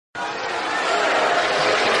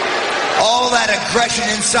that aggression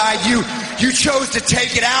inside you, you chose to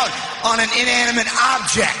take it out on an inanimate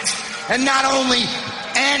object. And not only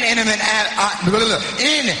an inanimate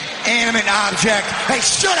object. Hey,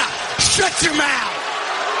 shut up! Shut your mouth!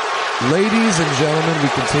 Ladies and gentlemen, we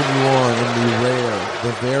continue on in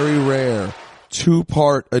the very rare,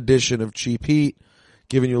 two-part edition of Cheap Heat,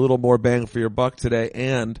 giving you a little more bang for your buck today.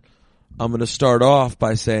 And I'm going to start off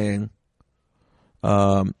by saying,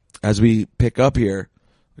 as we pick up here,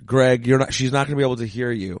 Greg, she's not going to be able to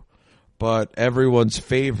hear you, but everyone's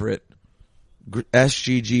favorite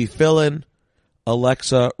SGG fill-in,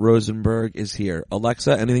 Alexa Rosenberg, is here.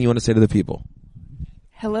 Alexa, anything you want to say to the people?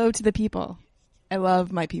 Hello to the people. I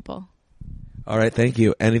love my people. All right, thank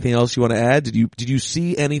you. Anything else you want to add? Did you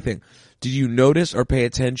see anything? Did you notice or pay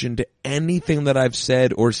attention to anything that I've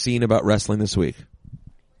said or seen about wrestling this week?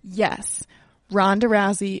 Yes. Ronda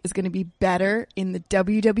Rousey is going to be better in the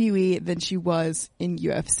WWE than she was in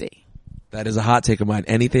UFC. That is a hot take of mine.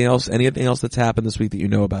 Anything else that's happened this week that you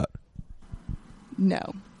know about?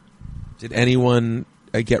 No. Did anyone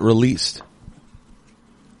get released?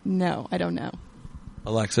 No, I don't know.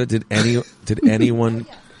 Alexa, did anyone?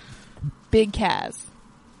 Big Kaz.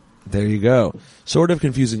 There you go. Sort of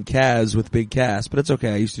confusing Kaz with Big Cass, but it's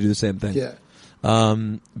okay. I used to do the same thing. Yeah.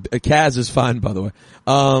 Kaz is fine, by the way.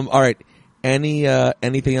 All right.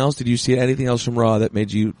 Anything else? Did you see anything else from Raw that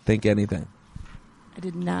made you think anything? I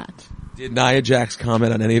did not. Did Nia Jax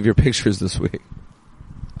comment on any of your pictures this week?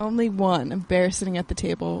 Only one. I'm Bear sitting at the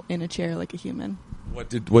table in a chair like a human. What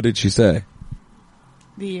did she say?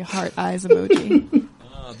 The heart eyes emoji.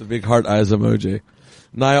 The big heart eyes emoji.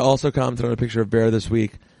 Nia also commented on a picture of Bear this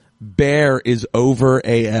week. Bear is over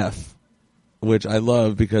AF, which I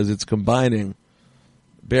love because it's combining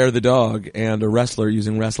Bear the dog and a wrestler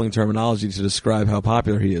using wrestling terminology to describe how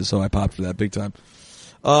popular he is. So I popped for that big time.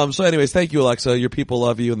 So anyways, thank you, Alexa. Your people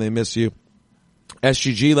love you and they miss you.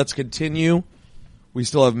 SGG, let's continue. We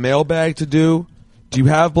still have mailbag to do. Do you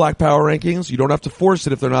have Black Power rankings? You don't have to force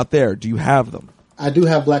it if they're not there. Do you have them? I do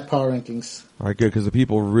have Black Power rankings. All right, good, because the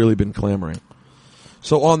people have really been clamoring.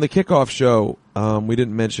 So on the kickoff show, we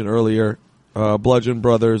didn't mention earlier, Bludgeon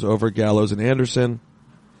Brothers over Gallows and Anderson.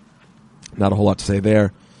 Not a whole lot to say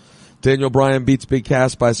there. Daniel Bryan beats Big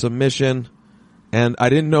Cass by submission. And I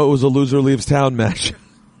didn't know it was a loser leaves town match.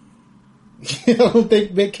 I don't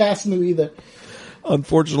think Big Cass knew either.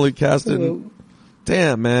 Unfortunately, Cass didn't.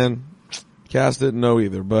 Damn, man. Cass didn't know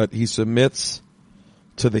either, but he submits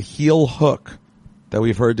to the heel hook that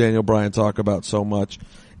we've heard Daniel Bryan talk about so much.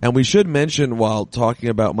 And we should mention while talking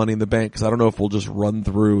about Money in the Bank, because I don't know if we'll just run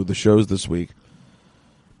through the shows this week.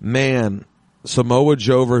 Man, Samoa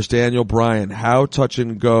Joe versus Daniel Bryan, how touch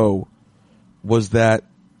and go was that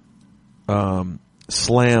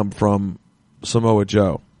slam from Samoa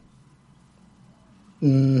Joe?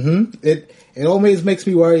 Mm-hmm. It always makes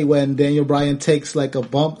me worry when Daniel Bryan takes like a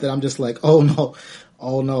bump that I'm just like, oh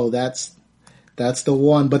no, that's the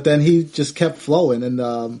one. But then he just kept flowing,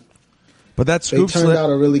 and but that scoop they turned out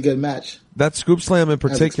a really good match. That scoop slam in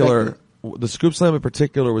particular, the scoop slam in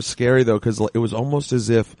particular was scary though, because it was almost as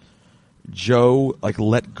if Joe like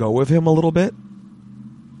let go of him a little bit.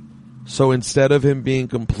 So instead of him being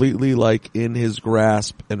completely like in his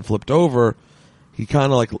grasp and flipped over, he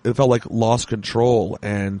kind of like, it felt like lost control,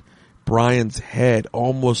 and Bryan's head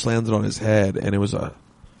almost landed on his head, and it was a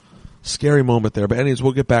scary moment there. But anyways,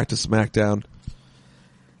 we'll get back to SmackDown.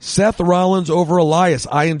 Seth Rollins over Elias.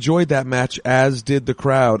 I enjoyed that match, as did the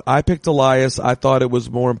crowd. I picked Elias. I thought it was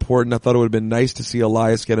more important. I thought it would have been nice to see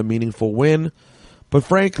Elias get a meaningful win. But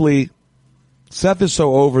frankly, Seth is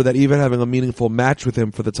so over that even having a meaningful match with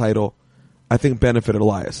him for the title, I think benefited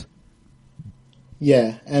Elias.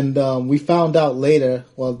 Yeah, and we found out later,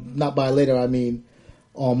 well, not by later, I mean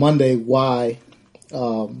on Monday, why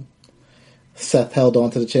Seth held on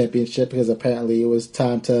to the championship, because apparently it was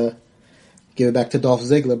time to give it back to Dolph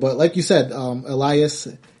Ziggler. But like you said, Elias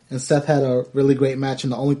and Seth had a really great match,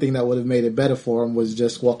 and the only thing that would have made it better for him was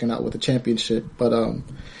just walking out with the championship. But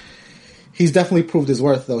he's definitely proved his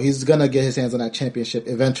worth, though. He's going to get his hands on that championship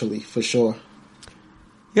eventually, for sure.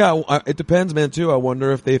 Yeah, it depends, man, too. I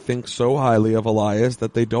wonder if they think so highly of Elias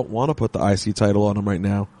that they don't want to put the IC title on him right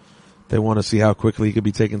now. They want to see how quickly he could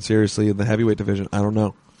be taken seriously in the heavyweight division. I don't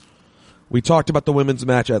know. We talked about the women's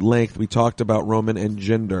match at length. We talked about Roman and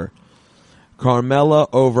Jinder. Carmella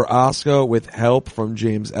over Asuka with help from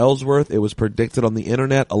James Ellsworth. It was predicted on the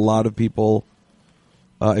internet. A lot of people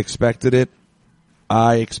expected it.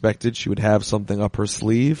 I expected she would have something up her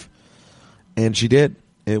sleeve, and she did.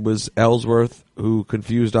 It was Ellsworth who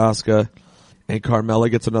confused Asuka, and Carmella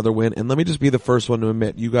gets another win. And let me just be the first one to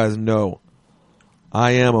admit, you guys know,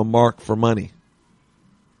 I am a mark for money.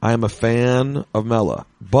 I am a fan of Mela.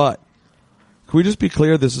 But can we just be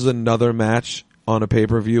clear? This is another match on a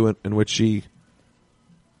pay-per-view in which she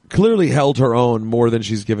clearly held her own more than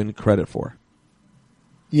she's given credit for.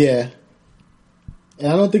 Yeah. And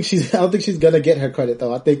I don't think she's gonna get her credit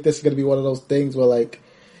though. I think this is gonna be one of those things where like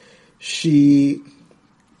she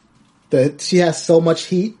has so much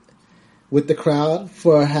heat with the crowd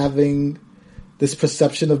for having this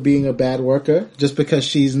perception of being a bad worker just because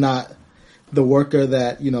she's not the worker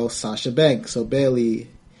that, you know, Sasha Banks or Bayley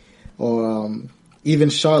or even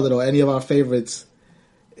Charlotte or any of our favorites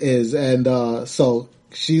is. And so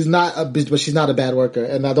she's not a bitch, but she's not a bad worker.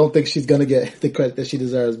 And I don't think she's going to get the credit that she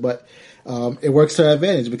deserves. But it works to her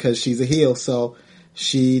advantage because she's a heel. So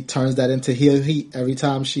she turns that into heel heat every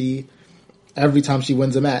time she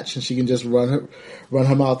wins a match. And she can just run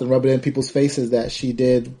her mouth and rub it in people's faces that she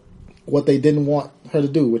did what they didn't want her to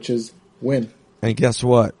do, which is win. And guess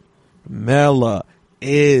what? Mela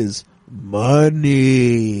is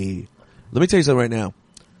money. Let me tell you something right now.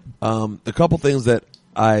 A couple things that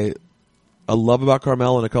I love about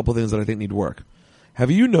Carmella and a couple things that I think need work. Have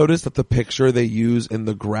you noticed that the picture they use in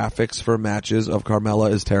the graphics for matches of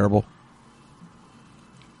Carmella is terrible?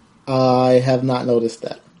 I have not noticed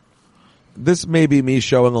that. This may be me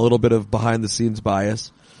showing a little bit of behind the scenes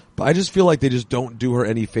bias, but I just feel like they just don't do her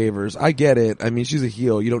any favors. I get it. I mean, she's a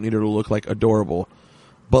heel. You don't need her to look like adorable.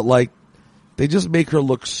 But like, they just make her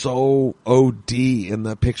look so OD in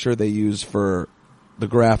the picture they use for the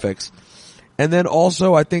graphics. And then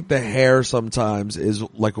also, I think the hair sometimes is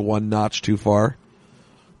like one notch too far.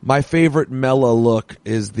 My favorite Mela look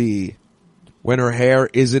is when her hair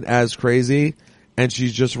isn't as crazy and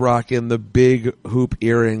she's just rocking the big hoop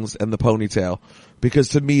earrings and the ponytail. Because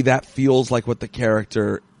to me, that feels like what the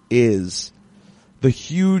character is. The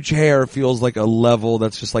huge hair feels like a level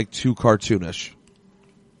that's just like too cartoonish.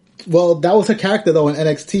 Well, that was her character though in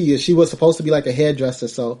NXT. She was supposed to be like a hairdresser,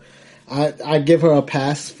 so I give her a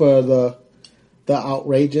pass for the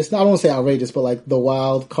outrageous. I don't want to say outrageous, but like the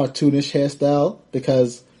wild cartoonish hairstyle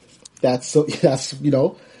because that's you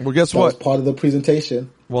know. Well, guess that what? was part of the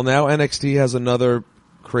presentation. Well, now NXT has another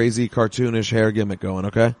crazy cartoonish hair gimmick going.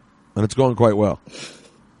 Okay, and it's going quite well.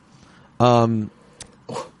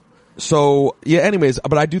 So yeah. Anyways,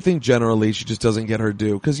 but I do think generally she just doesn't get her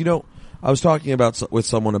due because you know. I was talking with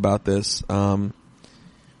someone about this, someone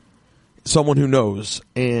who knows,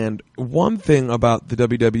 and one thing about the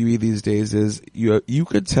WWE these days is you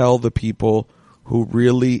could tell the people who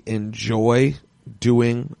really enjoy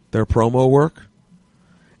doing their promo work,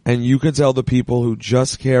 and you could tell the people who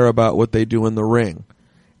just care about what they do in the ring,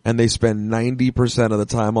 and they spend 90% of the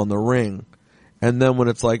time on the ring, and then when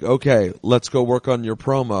it's like, okay, let's go work on your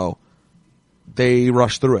promo, they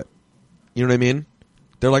rush through it. You know what I mean?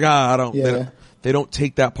 They're like, they don't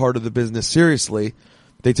take that part of the business seriously.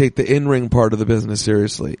 They take the in-ring part of the business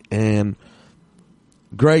seriously. And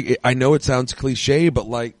Greg, I know it sounds cliche, but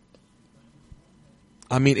like,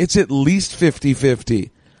 I mean, it's at least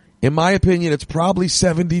 50-50. In my opinion, it's probably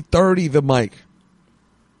 70-30, the mic.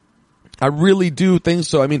 I really do think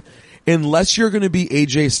so. I mean, unless you're going to be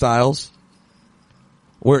AJ Styles,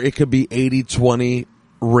 where it could be 80-20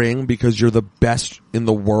 ring because you're the best in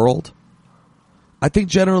the world, I think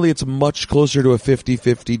generally it's much closer to a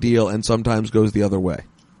 50-50 deal and sometimes goes the other way.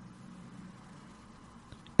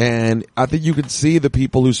 And I think you can see the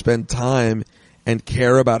people who spend time and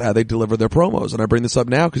care about how they deliver their promos. And I bring this up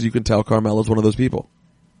now because you can tell Carmella's one of those people.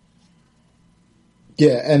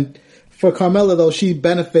 Yeah, and for Carmella though, she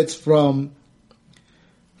benefits from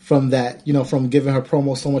that, you know, from giving her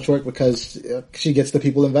promo so much work because she gets the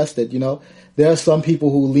people invested, you know. There are some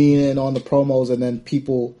people who lean in on the promos and then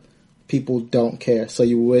people don't care. So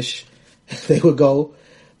you wish they would go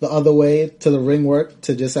the other way to the ring work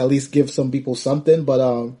to just at least give some people something.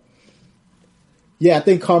 But, yeah, I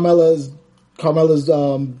think Carmella's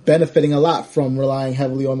benefiting a lot from relying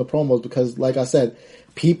heavily on the promos because, like I said,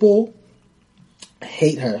 people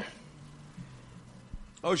hate her.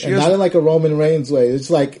 Oh, and not in like a Roman Reigns way. It's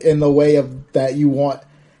like in the way of that you want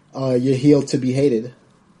your heel to be hated.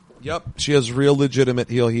 Yep. She has real legitimate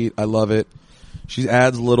heel heat. I love it. She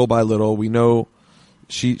adds little by little. We know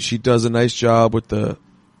she does a nice job with the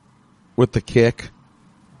kick.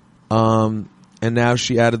 And now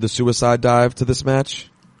she added the suicide dive to this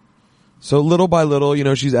match. So little by little, you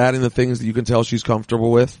know, she's adding the things that you can tell she's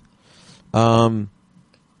comfortable with. But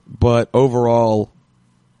overall,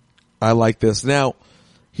 I like this. Now,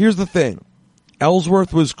 here's the thing.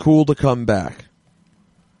 Ellsworth was cool to come back.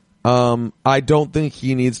 I don't think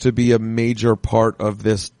he needs to be a major part of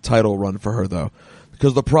this title run for her though.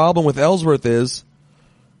 Because the problem with Ellsworth is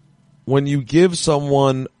when you give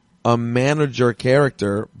someone a manager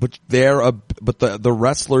character, but the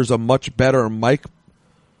wrestler's a much better mic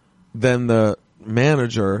than the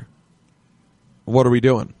manager, what are we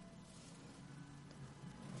doing?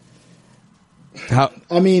 I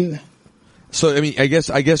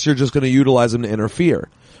guess you're just going to utilize him to interfere.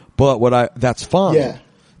 But that's fine. Yeah.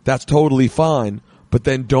 That's totally fine. But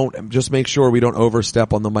then just make sure we don't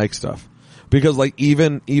overstep on the mic stuff. Because like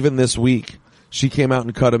even this week, she came out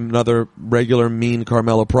and cut another regular mean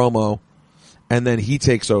Carmella promo, and then he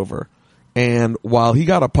takes over. And while he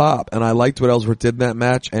got a pop, and I liked what Ellsworth did in that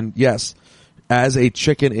match, and yes, as a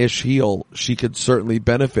chicken-ish heel, she could certainly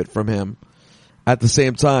benefit from him. At the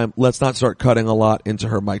same time, let's not start cutting a lot into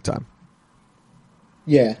her mic time.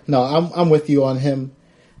 Yeah, no, I'm with you on him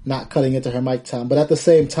not cutting into her mic time, but at the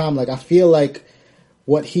same time, like I feel like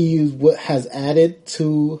what has added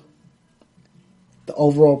to the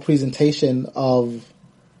overall presentation of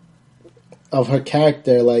her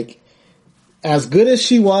character, like as good as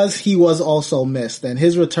she was, he was also missed, and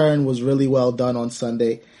his return was really well done on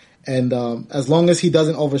Sunday. And as long as he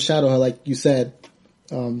doesn't overshadow her, like you said,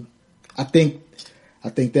 I think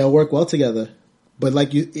they'll work well together. But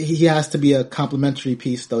like he has to be a complementary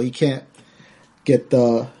piece, though. He can't get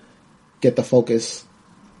the focus.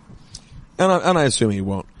 And I assume he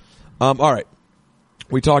won't. All right,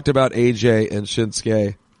 we talked about AJ and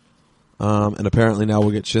Shinsuke, and apparently now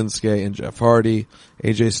we'll get Shinsuke and Jeff Hardy.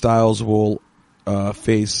 AJ Styles will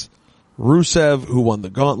face Rusev, who won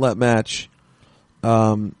the Gauntlet match.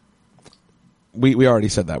 We already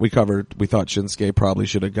said that. We thought Shinsuke probably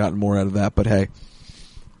should have gotten more out of that, but hey.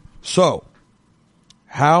 So,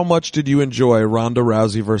 how much did you enjoy Ronda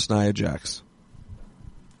Rousey versus Nia Jax?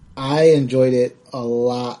 I enjoyed it a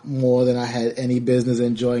lot more than I had any business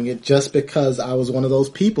enjoying it, just because I was one of those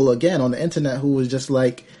people, again, on the internet who was just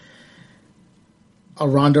like a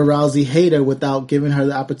Ronda Rousey hater without giving her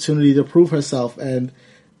the opportunity to prove herself. And,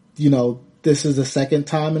 this is the second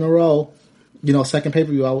time in a row, second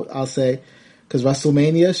pay-per-view, I'll say, because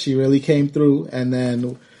WrestleMania, she really came through. And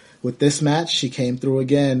then with this match, she came through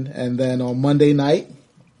again. And then on Monday night,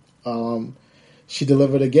 she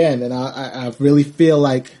delivered again. And I really feel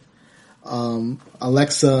like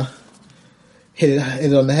Alexa hit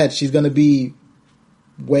it on the head. She's going to be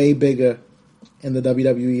way bigger in the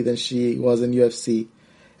WWE than she was in UFC.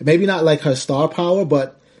 Maybe not like her star power,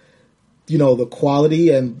 but, the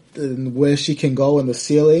quality and where she can go in the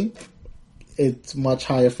ceiling, it's much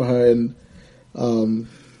higher for her in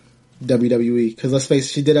WWE. Because let's face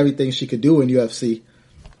it, she did everything she could do in UFC.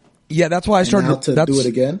 Yeah, that's why I started to do it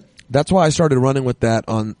again. That's why I started running with that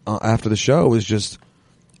on after the show. Was just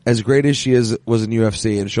as great as she was in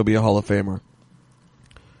UFC, and she'll be a Hall of Famer.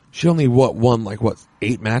 She only won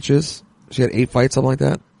 8 matches. She had 8 fights, something like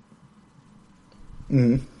that.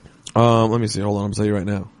 Mm-hmm. Let me see. Hold on, I'm telling you right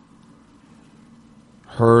now.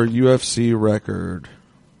 Her UFC record,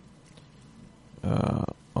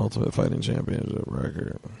 Ultimate Fighting Championship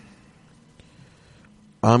record.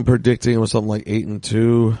 I'm predicting it was something like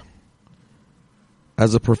 8-2.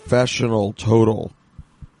 As a professional total,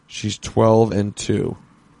 she's 12-2.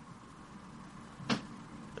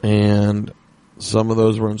 And some of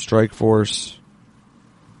those were in Strikeforce.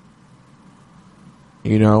 I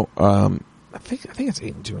think it's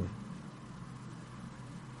 8-2.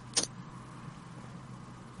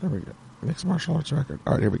 There we go. Mixed martial arts record.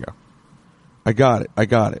 All right, here we go. I got it.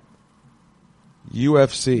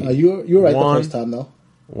 UFC. You were right the first time, though.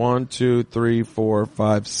 1, 2, 3, 4,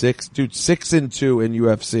 5, 6. Dude, 6-2 in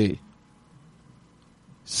UFC.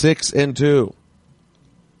 6-2.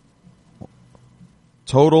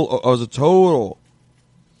 Total. Oh, it was a total.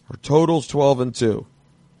 Her total's 12-2,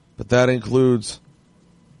 but that includes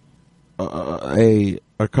a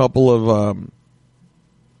couple of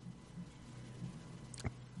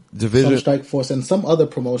division some Strikeforce and some other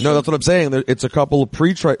promotion. No, that's what I'm saying. It's a couple of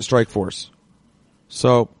pre-Strikeforce.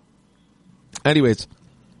 So, anyways,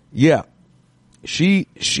 yeah, she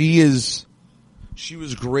was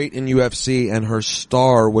great in UFC, and her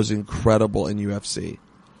star was incredible in UFC.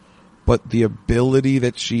 But the ability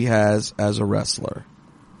that she has as a wrestler,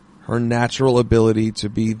 her natural ability to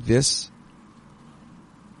be this,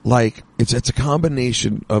 it's a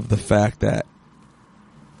combination of the fact that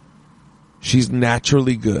she's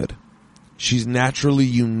naturally good. She's naturally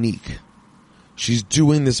unique. She's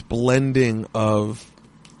doing this blending of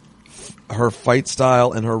her fight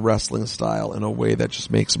style and her wrestling style in a way that just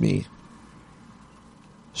makes me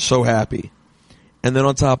so happy. And then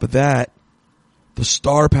on top of that, the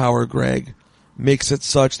star power, Greg, makes it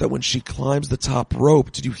such that when she climbs the top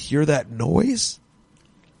rope, did you hear that noise?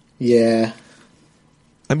 Yeah.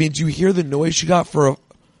 I mean, do you hear the noise she got for a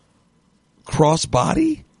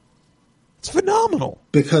crossbody? It's phenomenal.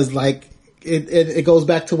 Because, like, it goes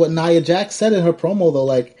back to what Nia Jax said in her promo, though.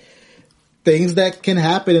 Like, things that can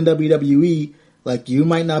happen in WWE, like, you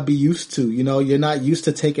might not be used to. You know, you're not used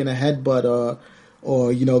to taking a headbutt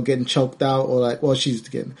or you know, getting choked out or, like, well, she's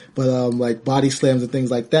getting, but, like, body slams and things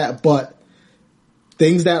like that. But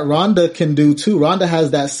things that Ronda can do, too. Ronda has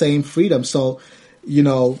that same freedom. So, you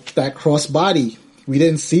know, that cross body, we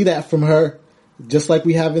didn't see that from her. Just like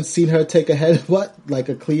we haven't seen her take a headbutt, like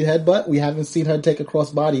a clean headbutt, we haven't seen her take a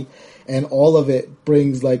crossbody, and all of it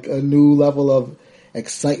brings like a new level of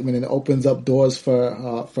excitement and opens up doors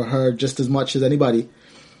for her just as much as anybody.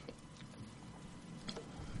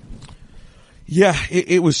 Yeah,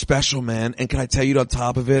 it was special, man. And can I tell you on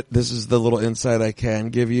top of it, this is the little insight I can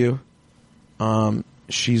give you.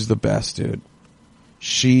 She's the best, dude.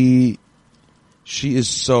 She is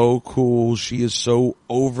so cool. She is so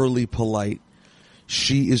overly polite.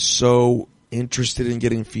 She is so interested in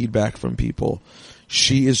getting feedback from people.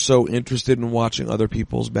 She is so interested in watching other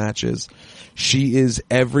people's matches. She is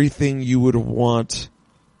everything you would want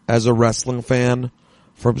as a wrestling fan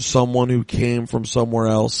from someone who came from somewhere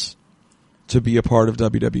else to be a part of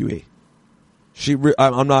WWE.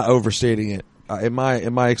 I'm not overstating it. In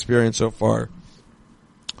my experience so far,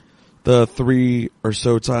 the 3 or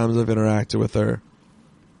so times I've interacted with her,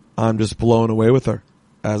 I'm just blown away with her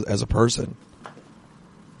as a person.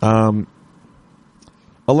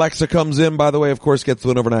 Alexa comes in, by the way, of course, gets the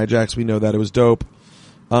win over Nia Jax. We know that. It was dope.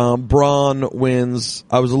 Braun wins.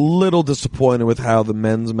 I was a little disappointed with how the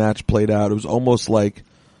men's match played out. It was almost like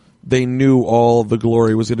they knew all the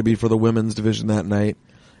glory was going to be for the women's division that night.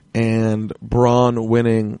 And Braun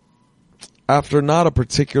winning after not a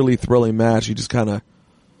particularly thrilling match. He just kind of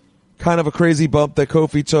a crazy bump that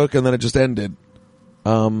Kofi took, and then it just ended.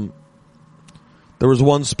 There was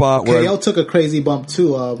one spot where KO took a crazy bump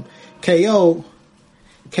too. KO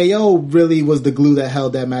really was the glue that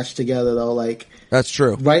held that match together, though. Like, that's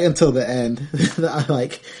true. Right until the end,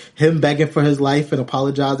 like him begging for his life and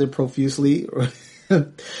apologizing profusely,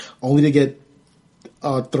 only to get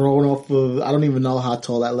thrown off of. I don't even know how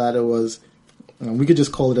tall that ladder was. We could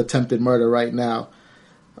just call it attempted murder right now,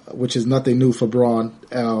 which is nothing new for Braun.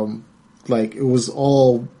 Like, it was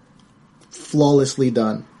all flawlessly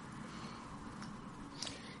done.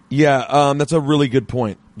 Yeah, that's a really good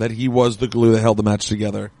point, that he was the glue that held the match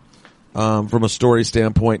together. From a story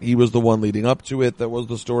standpoint, he was the one leading up to it. That was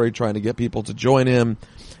the story, trying to get people to join him,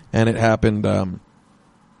 and it happened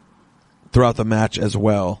throughout the match as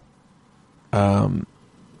well. I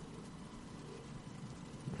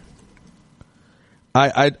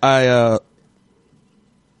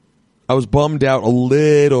was bummed out a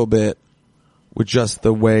little bit with just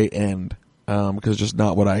the way end, because just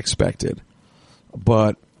not what I expected.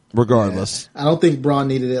 But regardless, I don't think Braun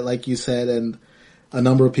needed it, like you said, and a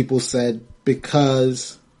number of people said,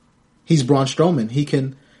 because he's Braun Strowman.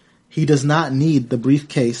 He does not need the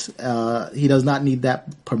briefcase. He does not need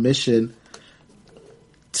that permission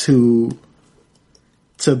to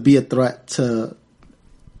be a threat to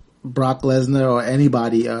Brock Lesnar or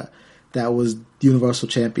anybody that was Universal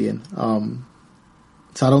Champion.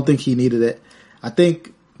 So I don't think he needed it. I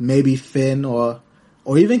think maybe Finn or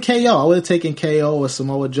even KO. I would have taken KO or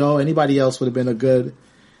Samoa Joe. Anybody else would have been a good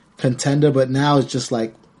contender, but now it's just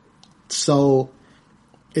like, so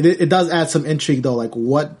it does add some intrigue though. Like,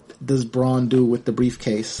 what does Braun do with the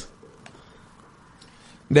briefcase?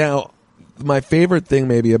 Now, my favorite thing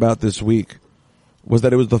maybe about this week was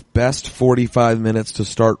that it was the best 45 minutes to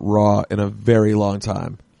start Raw in a very long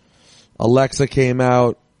time. Alexa came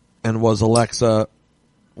out and was Alexa,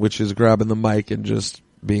 which is grabbing the mic and just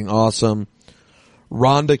being awesome.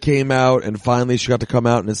 Ronda came out, and finally she got to come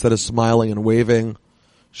out, and instead of smiling and waving,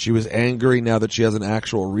 she was angry now that she has an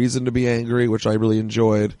actual reason to be angry, which I really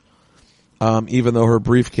enjoyed. Even though her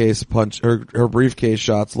briefcase her briefcase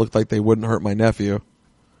shots looked like they wouldn't hurt my nephew.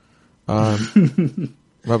 But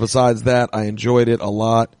besides that, I enjoyed it a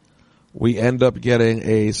lot. We end up getting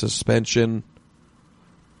a suspension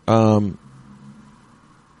from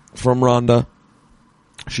Ronda.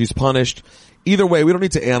 She's punished. Either way, we don't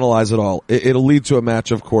need to analyze it all. It'll lead to a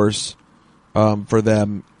match, of course, for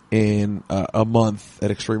them in a month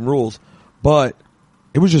at Extreme Rules. But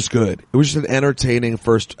it was just good. It was just an entertaining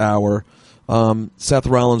first hour. Seth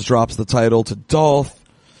Rollins drops the title to Dolph,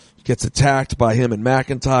 gets attacked by him and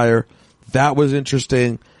McIntyre. That was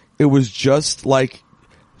interesting. It was just a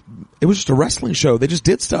wrestling show. They just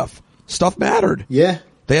did stuff. Stuff mattered. Yeah.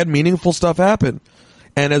 They had meaningful stuff happen.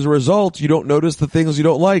 And as a result, you don't notice the things you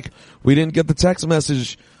don't like. We didn't get the text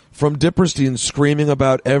message from Dipperstein screaming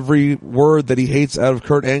about every word that he hates out of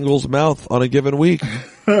Kurt Angle's mouth on a given week.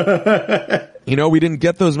 You know, we didn't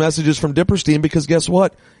get those messages from Dipperstein because guess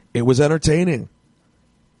what? It was entertaining.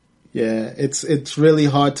 Yeah, it's really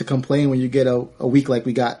hard to complain when you get a week like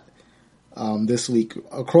we got this week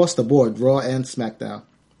across the board, Raw and SmackDown.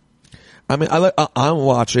 I mean, I'm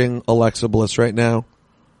watching Alexa Bliss right now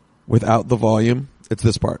without the volume. It's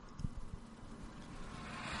this part.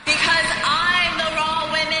 Because I'm the Raw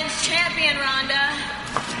Women's Champion, Ronda,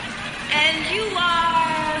 and you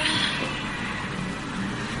are,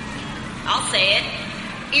 I'll say it,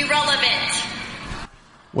 irrelevant.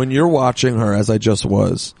 When you're watching her, as I just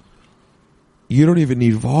was, you don't even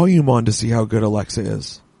need volume on to see how good Alexa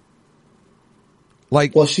is.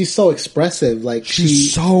 Like, well, she's so expressive. Like,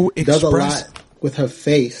 she's so does a expressive lot with her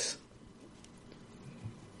face.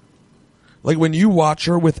 Like when you watch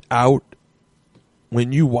her without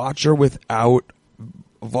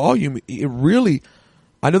volume, it really,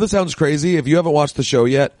 I know this sounds crazy. If you haven't watched the show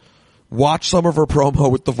yet, watch some of her promo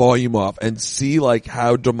with the volume off and see like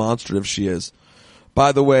how demonstrative she is.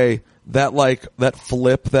 By the way, that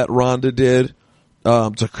flip that Ronda did,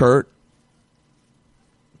 to Kurt,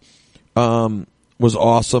 was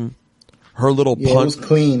awesome. Her little punch, it was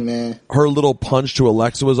clean, man. Her little punch to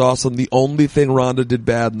Alexa was awesome. The only thing Ronda did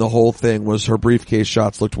bad in the whole thing was her briefcase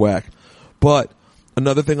shots looked whack. But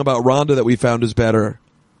another thing about Ronda that we found is better.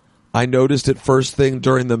 I noticed it first thing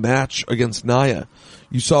during the match against Nia.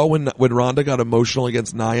 You saw when Ronda got emotional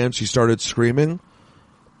against Nia and she started screaming.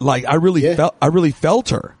 Like I really felt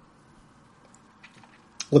her.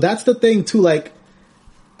 Well, that's the thing too. Like,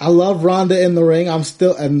 I love Ronda in the ring.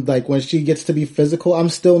 And like when she gets to be physical, I'm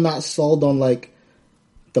still not sold on like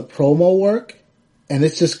the promo work. And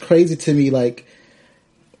it's just crazy to me. Like,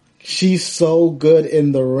 she's so good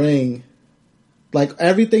in the ring. Like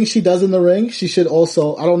everything she does in the ring, she should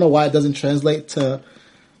also, I don't know why it doesn't translate to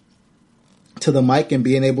the mic and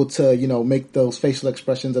being able to, you know, make those facial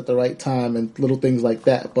expressions at the right time and little things like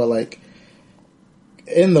that. But like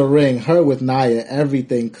in the ring, her with Nia,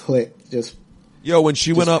 everything clicked. When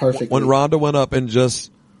she went up, perfectly. When Ronda went up and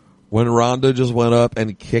when Ronda just went up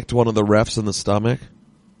and kicked one of the refs in the stomach,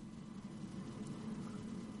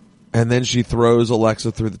 and then she throws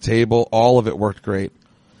Alexa through the table, all of it worked great.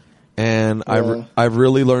 And yeah. I've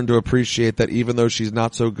really learned to appreciate that even though she's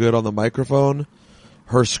not so good on the microphone,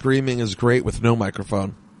 her screaming is great with no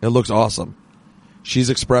microphone. It looks awesome. She's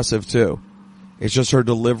expressive too. It's just her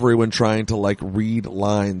delivery when trying to like read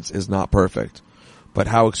lines is not perfect. But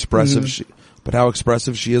how expressive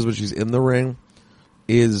she is when she's in the ring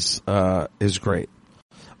is great.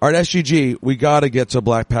 All right, SGG, we gotta get to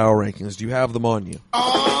Black Power rankings. Do you have them on you?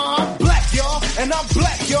 I'm black, y'all, and I'm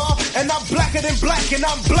black, y'all, and I'm blacker than black, and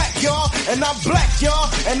I'm black, y'all, and I'm black, y'all,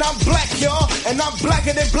 and I'm black, y'all, and I'm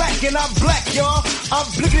blacker than black, and I'm black, y'all. I'm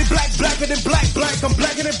blickety black, blacker than black, I'm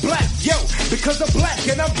blacker than black, yo, because I'm black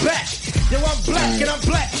and I'm back. Yo, I'm black and I'm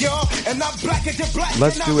black, y'all, and I'm blacker than black.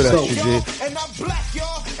 Let's do it, SGG. And I'm black,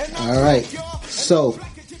 y'all, and I'm all right. So,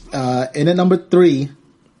 in at number 3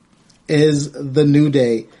 is The New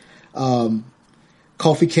Day.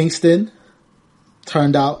 Kofi Kingston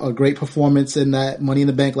turned out a great performance in that Money in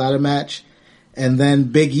the Bank ladder match. And then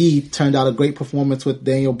Big E turned out a great performance with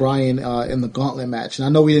Daniel Bryan in the Gauntlet match. And I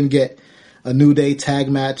know we didn't get a New Day tag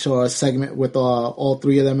match or a segment with all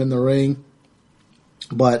three of them in the ring.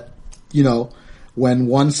 But, you know, when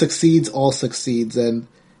one succeeds, all succeeds. And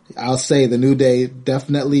I'll say the New Day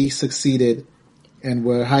definitely succeeded and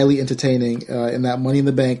were highly entertaining in that Money in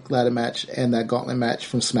the Bank ladder match and that Gauntlet match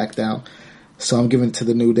from SmackDown. So I'm giving it to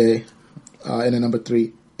the New Day in a number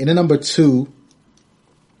 3. In a number 2,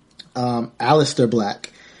 Aleister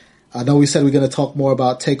Black. I know we said we're going to talk more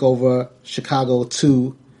about TakeOver Chicago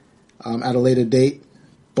 2 at a later date,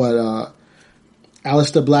 but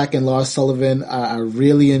Aleister Black and Lars Sullivan, I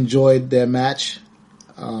really enjoyed their match.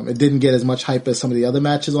 It didn't get as much hype as some of the other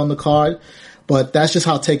matches on the card, but that's just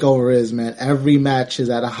how TakeOver is, man. Every match is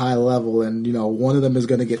at a high level, and, you know, one of them is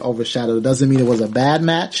going to get overshadowed. It doesn't mean it was a bad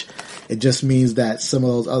match. It just means that some of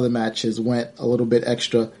those other matches went a little bit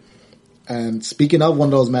extra. And speaking of one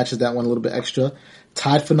of those matches that went a little bit extra,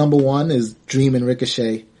 tied for number 1 is Dream and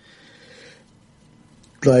Ricochet.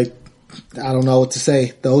 Like, I don't know what to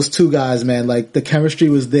say. Those two guys, man, like, the chemistry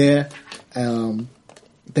was there.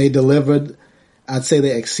 They delivered. I'd say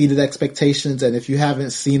they exceeded expectations. And if you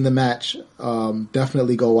haven't seen the match,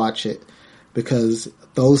 definitely go watch it. Because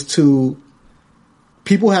those two,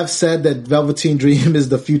 people have said that Velveteen Dream is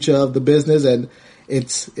the future of the business, and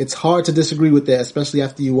it's hard to disagree with that, especially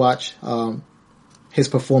after you watch his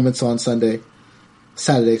performance on Saturday.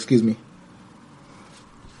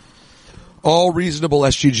 All reasonable,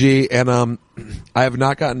 SGG, and I have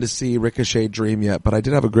not gotten to see Ricochet Dream yet, but I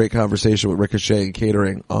did have a great conversation with Ricochet in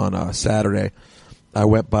catering on Saturday. I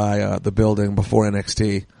went by the building before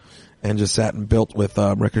NXT and just sat and built with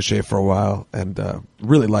Ricochet for a while, and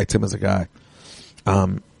really liked him as a guy.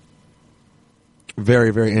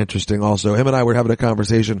 Very, very interesting. Also, him and I were having a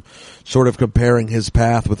conversation, sort of comparing his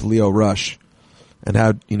path with Lio Rush, and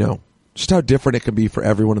how, you know, just how different it can be for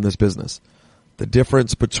everyone in this business. The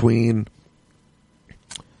difference between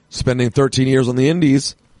spending 13 years on the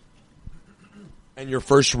indies and your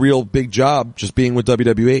first real big job just being with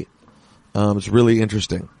WWE. It's really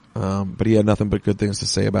interesting. But he had nothing but good things to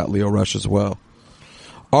say about Lio Rush as well.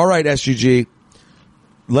 All right, SGG.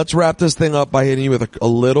 Let's wrap this thing up by hitting you with a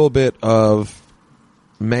little bit of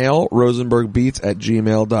mail.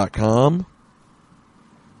 rosenbergbeats@gmail.com.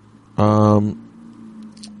 I'm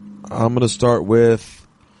going to start with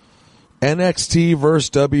NXT versus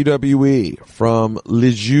WWE from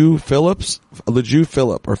Philip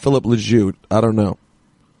Lejeune. I don't know.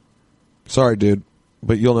 Sorry, dude,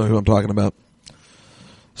 but you'll know who I'm talking about.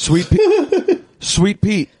 Sweet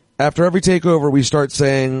Pete. After every takeover, we start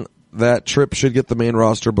saying that Tripp should get the main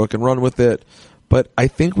roster book and run with it, but I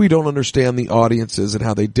think we don't understand the audiences and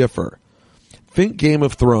how they differ. Think Game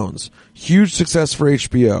of Thrones. Huge success for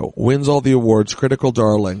HBO. Wins all the awards. Critical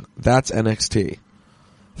darling. That's NXT.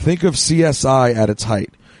 Think of CSI at its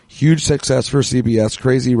height. Huge success for CBS.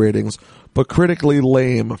 Crazy ratings, but critically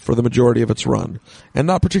lame for the majority of its run. And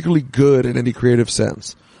not particularly good in any creative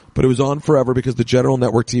sense. But it was on forever because the general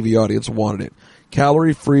network TV audience wanted it.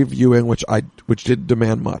 Calorie-free viewing, which didn't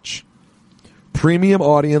demand much. Premium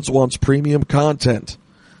audience wants premium content.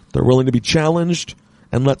 They're willing to be challenged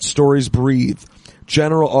and let stories breathe.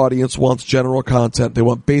 General audience wants general content. They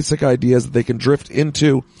want basic ideas that they can drift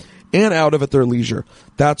into and out of at their leisure.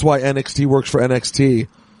 That's why NXT works for NXT,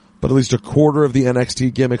 but at least a quarter of the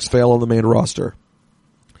NXT gimmicks fail on the main roster.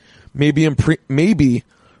 Maybe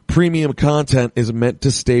premium content is meant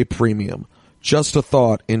to stay premium. Just a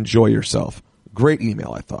thought. Enjoy yourself. Great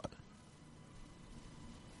email, I thought.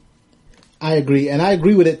 I agree, and I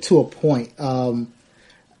agree with it to a point.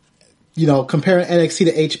 You know, comparing NXT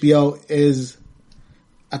to HBO is,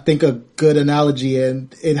 I think, a good analogy,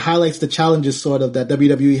 and it highlights the challenges sort of that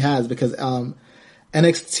WWE has, because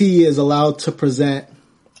NXT is allowed to present.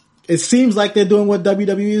 It seems like they're doing what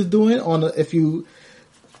WWE is doing if you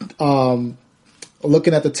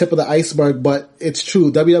looking at the tip of the iceberg, but it's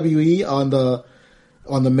true. WWE on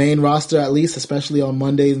the main roster, at least, especially on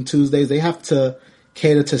Mondays and Tuesdays, they have to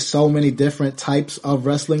cater to so many different types of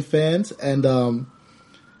wrestling fans, and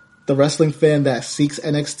the wrestling fan that seeks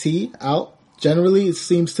NXT out, generally, it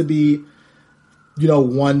seems to be, you know,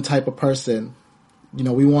 one type of person. You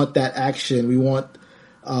know, we want that action. We want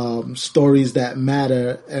stories that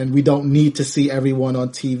matter, and we don't need to see everyone on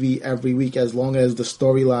TV every week as long as the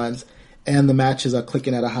storylines and the matches are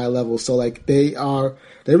clicking at a high level. So, like, they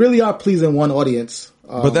really are pleasing one audience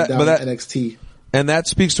down at NXT. And that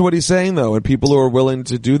speaks to what he's saying, though, and people who are willing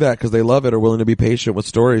to do that because they love it are willing to be patient with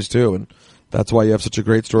stories, too, and that's why you have such a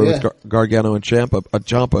great story with Gargano and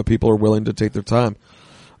Ciampa. People are willing to take their time.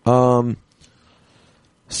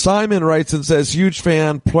 Simon writes and says, huge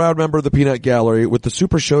fan, proud member of the Peanut Gallery. With the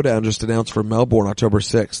Super Showdown just announced for Melbourne, October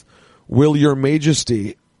 6th, will your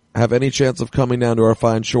majesty have any chance of coming down to our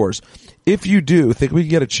fine shores? If you do, think we can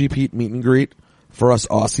get a cheap heat meet and greet for us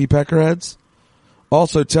Aussie peckerheads?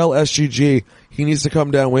 Also, tell SGG he needs to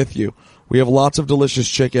come down with you. We have lots of delicious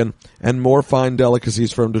chicken and more fine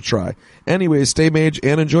delicacies for him to try. Anyways, stay mage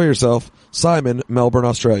and enjoy yourself. Simon, Melbourne,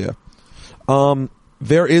 Australia.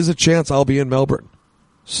 There is a chance I'll be in Melbourne.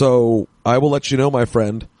 So I will let you know, my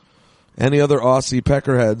friend. Any other Aussie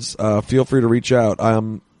peckerheads, feel free to reach out.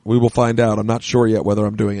 We will find out. I'm not sure yet whether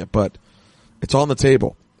I'm doing it, but it's on the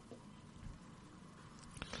table.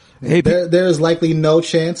 Hey, there is likely no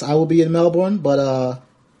chance I will be in Melbourne, but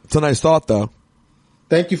it's a nice thought, though.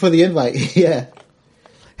 Thank you for the invite. Yeah.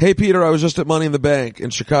 Hey, Peter, I was just at Money in the Bank in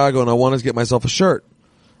Chicago, and I wanted to get myself a shirt.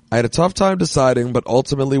 I had a tough time deciding, but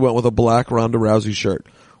ultimately went with a black Ronda Rousey shirt,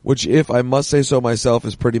 which, if I must say so myself,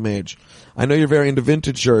 is pretty mage. I know you're very into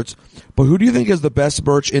vintage shirts, but who do you think is the best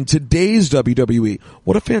merch in today's WWE?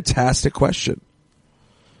 What a fantastic question.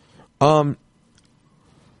 I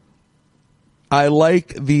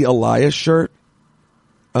like the Elias shirt.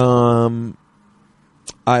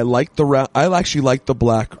 I actually like the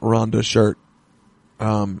black Ronda shirt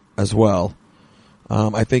as well.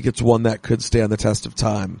 I think it's one that could stand the test of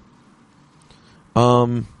time.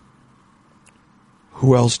 Who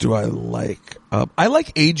else do I like? I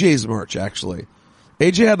like AJ's merch, actually.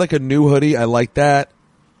 AJ had like a new hoodie. I like that.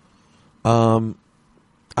 I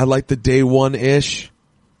I like the day one-ish.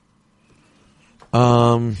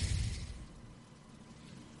 I'd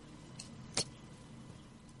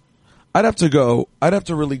have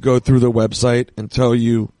to really go through the website and tell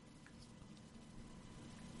you.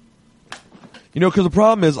 You know, because the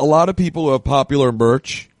problem is a lot of people who have popular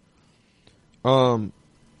merch, they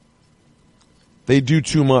do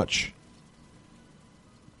too much.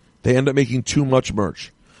 They end up making too much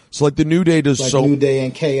merch. So like the New Day does like New Day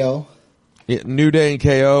and KO. Yeah, New Day and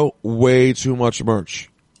KO, way too much merch.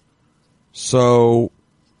 So,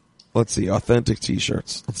 let's see, authentic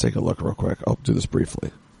t-shirts. Let's take a look real quick. I'll do this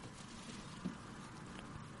briefly.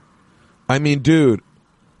 I mean, dude,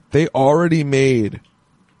 they already made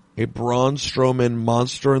a Braun Strowman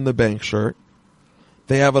Monster in the Bank shirt.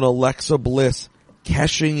 They have an Alexa Bliss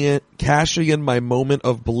cashing in my Moment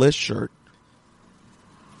of Bliss shirt.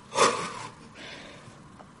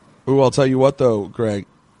 Ooh, I'll tell you what though, Greg.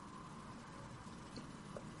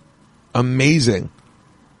 Amazing.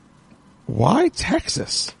 Why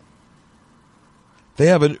Texas? They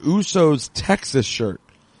have an Usos Texas shirt.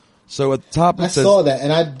 So at the top it says... I saw that,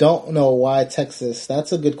 and I don't know why Texas.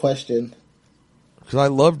 That's a good question. Because I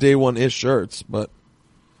love day one-ish shirts, but...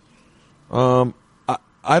 I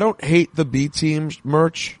don't hate the B-Team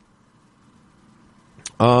merch.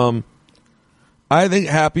 I think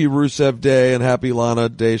Happy Rusev Day and Happy Lana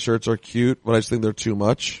Day shirts are cute, but I just think they're too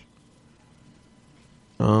much.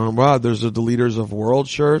 Wow, there's the Leaders of World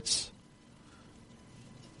shirts.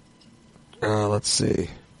 Let's see.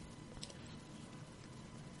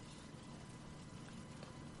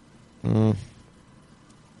 You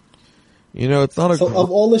know, it's not a... So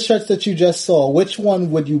of all the shirts that you just saw, which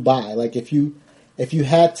one would you buy? Like if you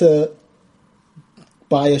had to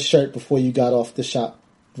buy a shirt before you got off the shop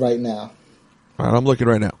right now. All right, I'm looking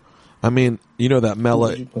right now. I mean, you know that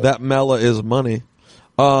Mela is money.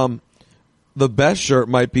 The best shirt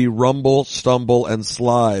might be Rumble, Stumble, and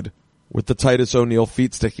Slide with the Titus O'Neil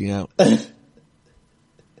feet sticking out.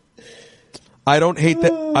 I don't hate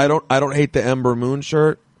the Ember Moon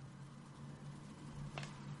shirt.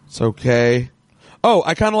 It's okay. Oh,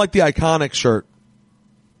 I kind of like the Iconic shirt.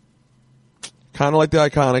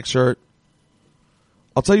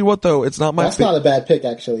 I'll tell you what though, it's not my... That's not a bad pick,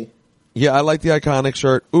 actually. Yeah, I like the Iconic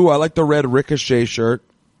shirt. Ooh, I like the red Ricochet shirt.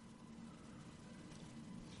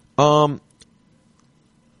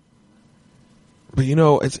 But you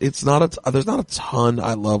know, there's not a ton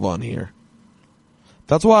I love on here.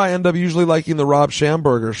 That's why I end up usually liking the Rob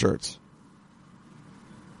Schamberger shirts.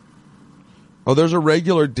 Oh, there's a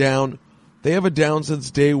regular down. They have a down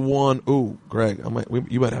since day one. Ooh, Greg,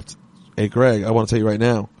 you might have to. Hey, Greg, I want to tell you right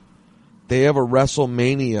now. They have a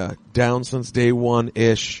WrestleMania down since day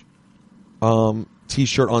one-ish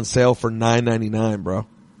t-shirt on sale for $9.99, bro.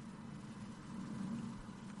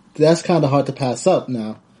 That's kind of hard to pass up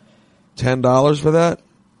now. $10 for that?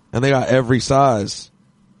 And they got every size.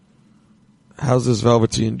 How's this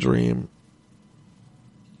Velveteen Dream?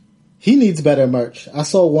 He needs better merch. I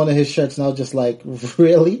saw one of his shirts and I was just like,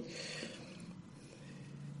 really?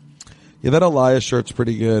 Yeah, that Elias shirt's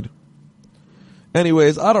pretty good.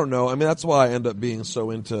 Anyways, I don't know. I mean, that's why I end up being so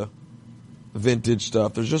into vintage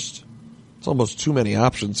stuff. It's almost too many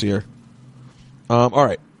options here. All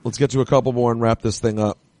right, let's get to a couple more and wrap this thing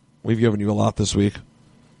up. We've given you a lot this week.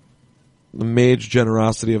 The mage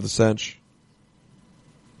generosity of the cinch.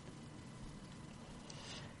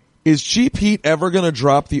 Is Cheap Heat ever going to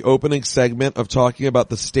drop the opening segment of talking about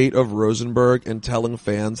the state of Rosenberg and telling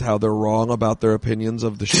fans how they're wrong about their opinions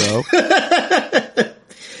of the show?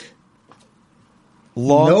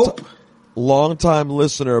 Nope. Long time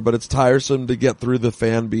listener, but it's tiresome to get through the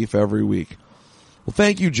fan beef every week. Well,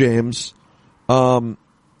 thank you, James. No,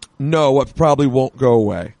 it probably won't go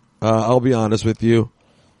away. I'll be honest with you.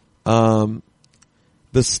 The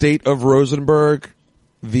state of Rosenberg,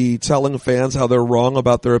 the telling fans how they're wrong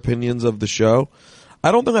about their opinions of the show.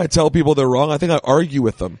 I don't think I tell people they're wrong. I think I argue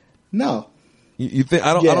with them. No. You think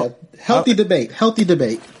I don't? Healthy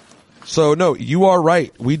debate. So no, you are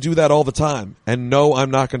right. We do that all the time. And no,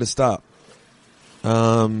 I'm not going to stop.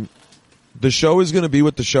 The show is going to be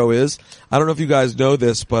what the show is. I don't know if you guys know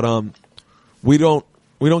this, but we don't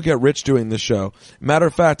get rich doing this show. Matter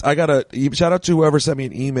of fact, I got a shout out to whoever sent me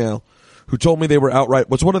an email who told me they were outright.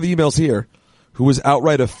 What's one of the emails here? Who was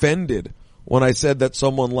outright offended when I said that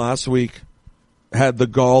someone last week had the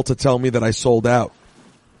gall to tell me that I sold out.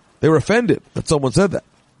 They were offended that someone said that.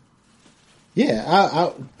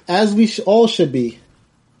 Yeah, as we all should be.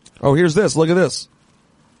 Oh, here's this. Look at this.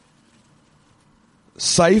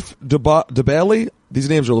 Saif Debali. These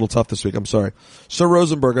names are a little tough this week. I'm sorry. Sir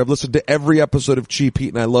Rosenberg, I've listened to every episode of Cheap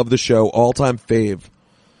Heat and I love the show. All-time fave.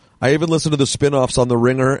 I even listen to the spin-offs on The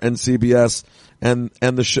Ringer and CBS and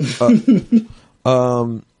the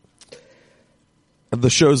the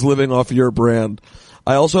show's living off your brand.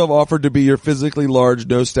 I also have offered to be your physically large,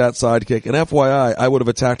 no-stat sidekick. And FYI, I would have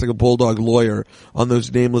attacked like a bulldog lawyer on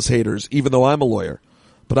those nameless haters, even though I'm a lawyer.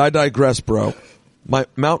 But I digress, bro. My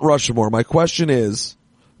Mount Rushmore, my question is,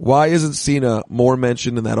 why isn't Cena more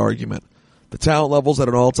mentioned in that argument? The talent level's at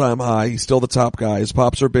an all-time high. He's still the top guy. His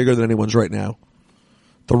pops are bigger than anyone's right now.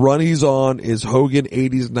 The run he's on is Hogan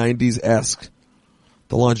 80s, 90s-esque.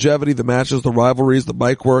 The longevity, the matches, the rivalries, the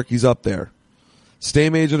mic work, he's up there.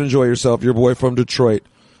 Stay mage and enjoy yourself. Your boy from Detroit.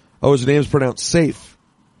 Oh, his name's pronounced Safe.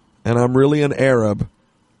 And I'm really an Arab.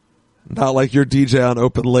 Not like your DJ on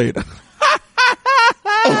Open Late.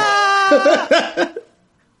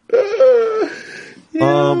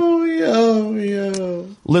 Yo.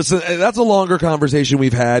 Listen, that's a longer conversation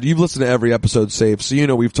we've had. You've listened to every episode, Safe, so you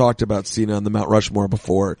know we've talked about Cena on the Mount Rushmore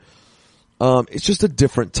before. It's just a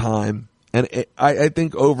different time. And I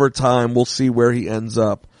think over time we'll see where he ends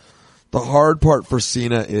up. The hard part for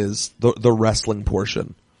Cena is the wrestling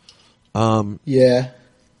portion. Yeah.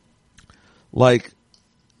 Like,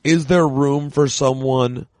 is there room for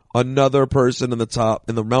another person in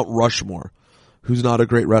the Mount Rushmore who's not a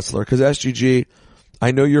great wrestler? Because SGG,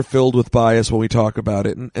 I know you're filled with bias when we talk about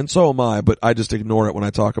it, and so am I, but I just ignore it when I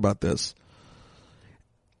talk about this.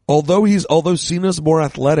 Although Cena's more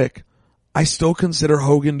athletic, I still consider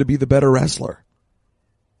Hogan to be the better wrestler.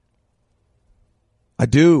 I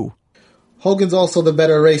do. Hogan's also the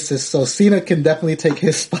better racist, so Cena can definitely take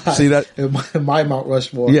his spot. See that in my Mount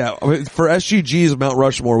Rushmore. Yeah, I mean, for SGG's Mount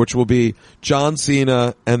Rushmore, which will be John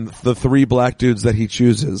Cena and the 3 black dudes that he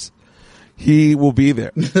chooses, he will be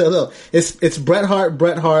there. No, it's Bret Hart, and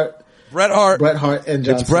John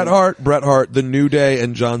It's Cena. Bret Hart, The New Day,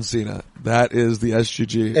 and John Cena. That is the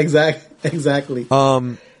SGG. Exactly.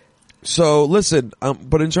 So listen,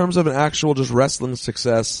 but in terms of an actual just wrestling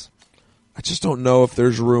success, I just don't know if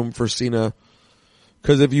there's room for Cena.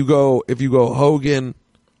 Cause if you go Hogan,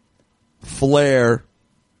 Flair,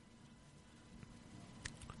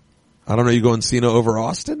 I don't know, you going Cena over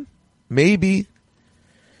Austin? Maybe.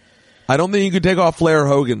 I don't think you can take off Flair or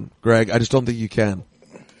Hogan, Greg. I just don't think you can.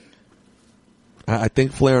 I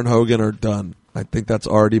think Flair and Hogan are done. I think that's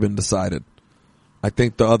already been decided. I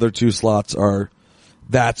think the other 2 slots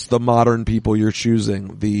that's the modern people you're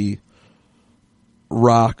choosing. The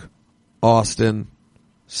Rock, Austin,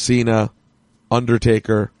 Cena,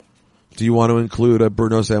 Undertaker. Do you want to include a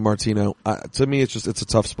Bruno Sammartino? To me, it's a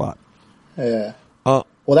tough spot. Yeah. Well,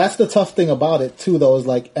 that's the tough thing about it too, though, is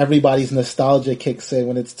like everybody's nostalgia kicks in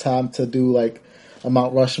when it's time to do like a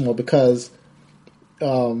Mount Rushmore, because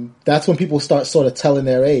that's when people start sort of telling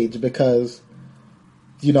their age, because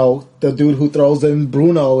you know, the dude who throws in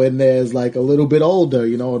Bruno in there is like a little bit older,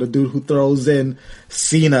 you know, the dude who throws in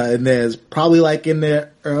Cena in there is probably like in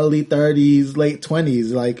their early 30s, late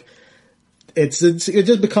 20s. Like, it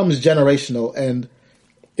just becomes generational, and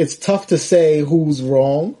it's tough to say who's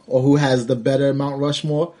wrong or who has the better Mount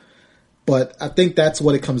Rushmore, but I think that's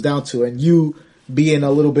what it comes down to. And you being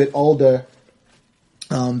a little bit older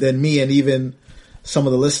than me and even some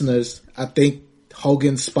of the listeners, I think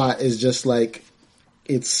Hogan's spot is just like,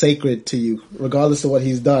 it's sacred to you, regardless of what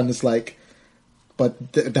he's done. It's like,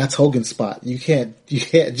 but that's Hogan's spot. You can't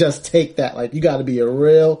just take that. Like, you got to be a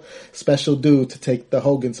real special dude to take the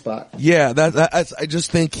Hogan spot. Yeah, I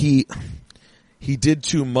just think he did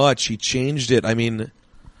too much. He changed it. I mean,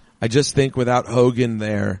 I just think without Hogan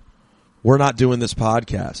there, we're not doing this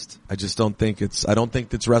podcast. I don't think it's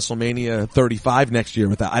WrestleMania 35 next year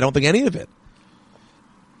without. I don't think any of it.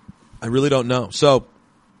 I really don't know. So,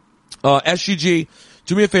 SGG.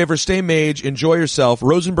 Do me a favor, stay mage, enjoy yourself.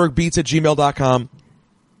 RosenbergBeats@gmail.com.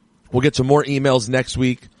 We'll get some more emails next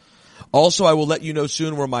week. Also, I will let you know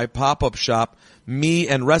soon where my pop-up shop, me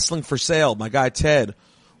and Wrestling for Sale, my guy Ted,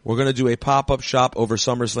 we're going to do a pop-up shop over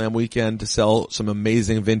SummerSlam weekend to sell some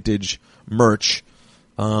amazing vintage merch.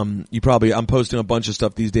 I'm posting a bunch of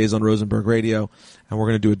stuff these days on Rosenberg Radio, and we're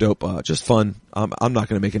going to do a dope, just fun. I'm not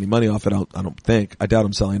going to make any money off it, I don't think. I doubt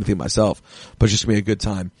I'm selling anything myself, but it's just going to be a good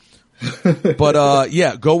time. But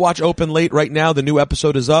yeah, go watch Open Late right now. The new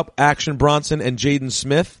episode is up. Action Bronson and Jaden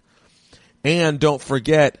Smith. And don't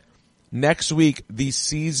forget, next week, the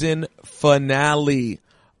season finale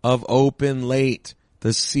of Open Late.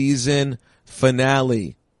 The season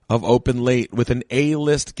finale of Open Late with an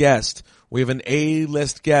A-list guest. We have an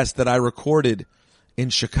A-list guest that I recorded in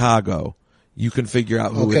Chicago. You can figure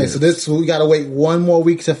out who it is. Okay, so we gotta wait one more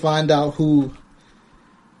week to find out who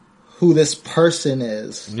this person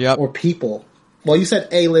is. Yep. Or people. Well, you said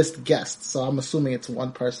A-list guests, so I'm assuming it's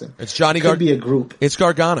one person. It's Johnny Could be a group. It's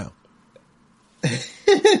Gargano.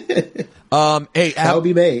 Hey, That would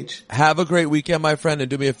be Mage. have a great weekend, my friend, and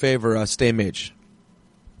do me a favor, stay Mage.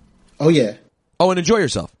 Oh, yeah. Oh, and enjoy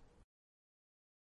yourself.